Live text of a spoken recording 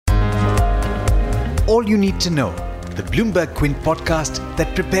all you need to know, the Bloomberg Quint podcast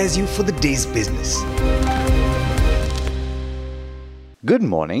that prepares you for the day's business. Good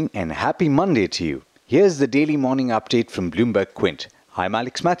morning and happy Monday to you. Here's the daily morning update from Bloomberg Quint. I'm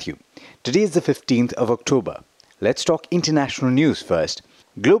Alex Matthew. Today is the 15th of October. Let's talk international news first.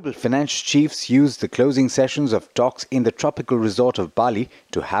 Global finance chiefs used the closing sessions of talks in the tropical resort of Bali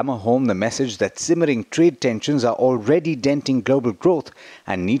to hammer home the message that simmering trade tensions are already denting global growth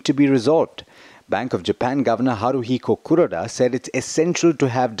and need to be resolved. Bank of Japan Governor Haruhiko Kuroda said it's essential to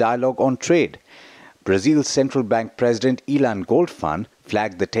have dialogue on trade. Brazil's central bank president Ilan Goldfan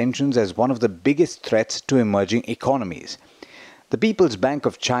flagged the tensions as one of the biggest threats to emerging economies. The People's Bank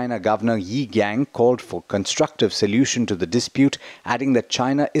of China Governor Yi Gang called for constructive solution to the dispute, adding that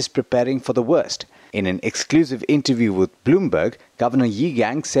China is preparing for the worst. In an exclusive interview with Bloomberg, Governor Yi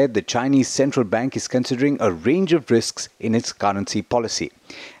Gang said the Chinese central bank is considering a range of risks in its currency policy.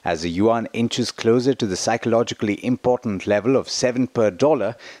 As the yuan inches closer to the psychologically important level of 7 per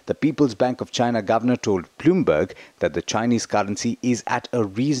dollar, the People's Bank of China governor told Bloomberg that the Chinese currency is at a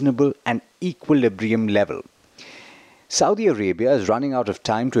reasonable and equilibrium level. Saudi Arabia is running out of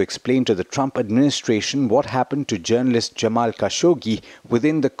time to explain to the Trump administration what happened to journalist Jamal Khashoggi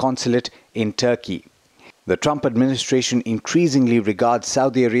within the consulate in Turkey. The Trump administration increasingly regards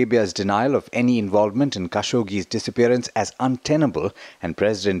Saudi Arabia's denial of any involvement in Khashoggi's disappearance as untenable, and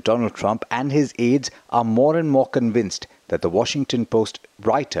President Donald Trump and his aides are more and more convinced that the Washington Post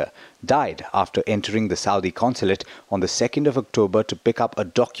writer died after entering the Saudi consulate on the 2nd of October to pick up a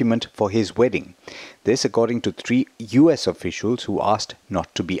document for his wedding. This according to 3 U.S. officials who asked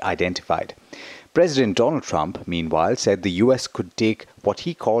not to be identified. President Donald Trump, meanwhile, said the U.S. could take what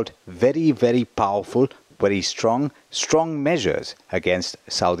he called very, very powerful, very strong measures against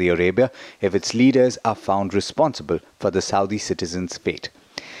Saudi Arabia if its leaders are found responsible for the Saudi citizens' fate.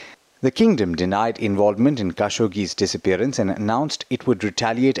 The kingdom denied involvement in Khashoggi's disappearance and announced it would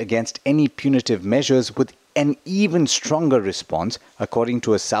retaliate against any punitive measures with an even stronger response, according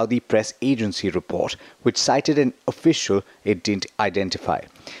to a Saudi press agency report, which cited an official it didn't identify.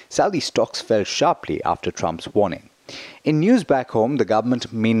 Saudi stocks fell sharply after Trump's warning. In news back home, the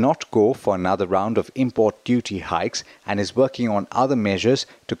government may not go for another round of import duty hikes and is working on other measures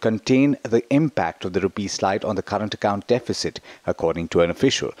to contain the impact of the rupee slide on the current account deficit, according to an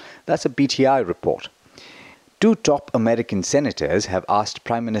official. That's a PTI report. 2 top American senators have asked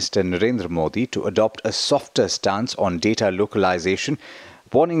Prime Minister Narendra Modi to adopt a softer stance on data localization,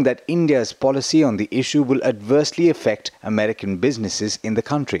 warning that India's policy on the issue will adversely affect American businesses in the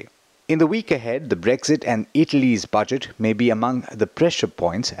country. In the week ahead, the Brexit and Italy's budget may be among the pressure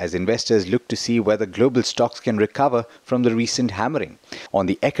points as investors look to see whether global stocks can recover from the recent hammering. On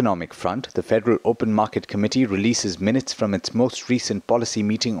the economic front, the Federal Open Market Committee releases minutes from its most recent policy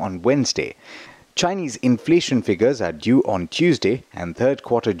meeting on Wednesday. Chinese inflation figures are due on Tuesday, and third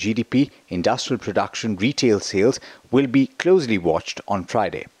quarter GDP, industrial production, retail sales will be closely watched on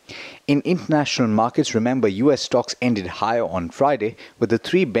Friday. In international markets, remember US stocks ended higher on Friday, with the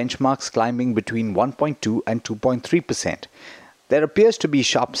 3 benchmarks climbing between 1.2 and 2.3%. There appears to be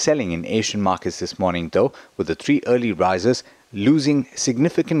sharp selling in Asian markets this morning, though, with the 3 early risers losing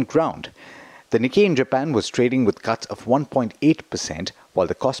significant ground. The Nikkei in Japan was trading with cuts of 1.8%, while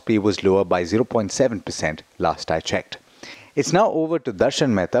the Kospi was lower by 0.7% last I checked. It's now over to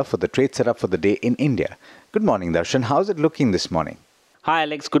Darshan Mehta for the trade setup for the day in India. Good morning, Darshan. How's it looking this morning? Hi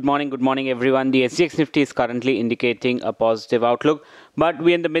Alex, good morning everyone. The SGX Nifty is currently indicating a positive outlook, but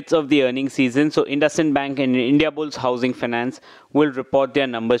we're in the midst of the earnings season, so IndusInd Bank and Indiabulls Housing Finance will report their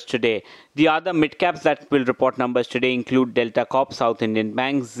numbers today. The other mid-caps that will report numbers today include Delta Corp, South Indian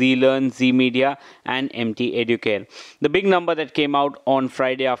Bank, Zlearn, Zee Media and MT Educare. The big number that came out on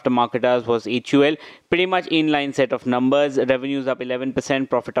Friday after market hours was HUL, pretty much inline set of numbers. Revenues up 11%,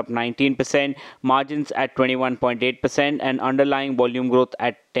 profit up 19%, margins at 21.8% and underlying volume growth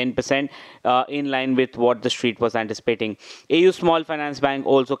at 10%, in line with what the street was anticipating. AU Small Finance Bank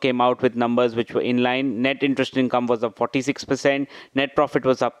also came out with numbers which were in line. Net interest income was up 46%, net profit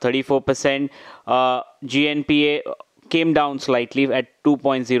was up 34%, GNPA came down slightly at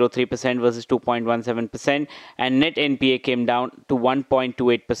 2.03% versus 2.17%, and net NPA came down to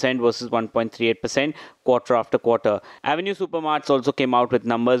 1.28% versus 1.38% quarter after quarter. Avenue Supermarts also came out with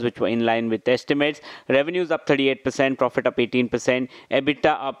numbers which were in line with estimates. Revenues up 38%, profit up 18%, EBITDA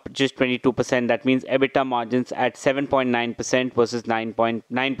up just 22%. That means EBITDA margins at 7.9% versus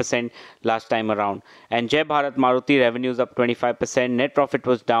 9.9% last time around. And Jai Bharat Maruti revenues up 25%, net profit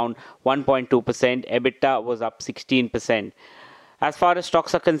was down 1.2%, EBITDA was up 16%. As far as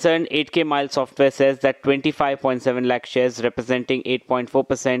stocks are concerned, 8K Mile Software says that 25.7 lakh shares representing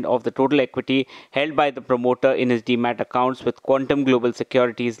 8.4% of the total equity held by the promoter in his demat accounts with Quantum Global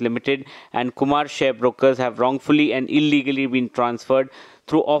Securities Limited and Kumar Share Brokers have wrongfully and illegally been transferred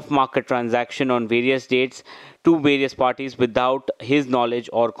through off-market transaction on various dates to various parties without his knowledge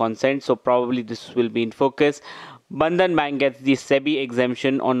or consent. So probably this will be in focus. Bandhan Bank gets the SEBI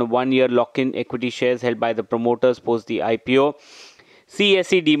exemption on a 1-year lock-in equity shares held by the promoters post the IPO.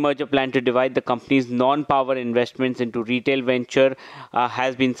 CSE demerger plan to divide the company's non-power investments into retail venture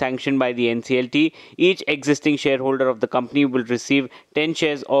has been sanctioned by the NCLT. Each existing shareholder of the company will receive 10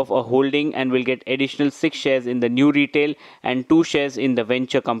 shares of a holding and will get additional 6 shares in the new retail and 2 shares in the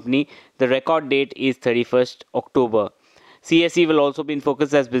venture company. The record date is 31st October. CSE will also be in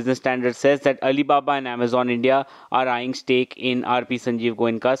focus as Business Standard says that Alibaba and Amazon India are eyeing stake in RP Sanjeev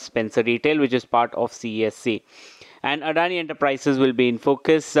Goenka's Spencer Retail, which is part of CSE. And Adani Enterprises will be in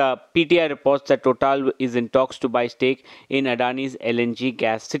focus. PTI reports that Total is in talks to buy stake in Adani's LNG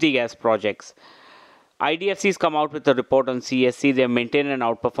gas, city gas projects. IDFC's come out with a report on CSE. They have maintained an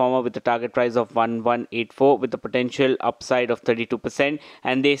outperformer with a target price of 1184 with a potential upside of 32%.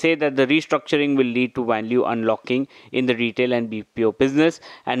 And they say that the restructuring will lead to value unlocking in the retail and BPO business.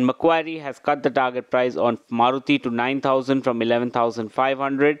 And Macquarie has cut the target price on Maruti to 9,000 from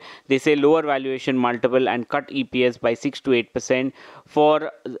 11,500. They say lower valuation multiple and cut EPS by 6 to 8%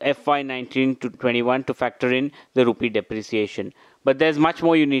 for FY19 to 21 to factor in the rupee depreciation. But there's much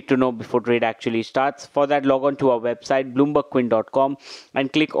more you need to know before trade actually starts. For that, log on to our website, bloombergquint.com,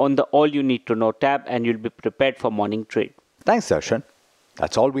 and click on the All You Need to Know tab, and you'll be prepared for morning trade. Thanks, Darshan.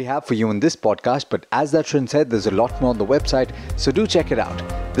 That's all we have for you in this podcast, but as Darshan said, there's a lot more on the website, so do check it out.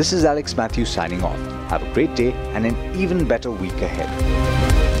 This is Alex Matthews signing off. Have a great day and an even better week ahead.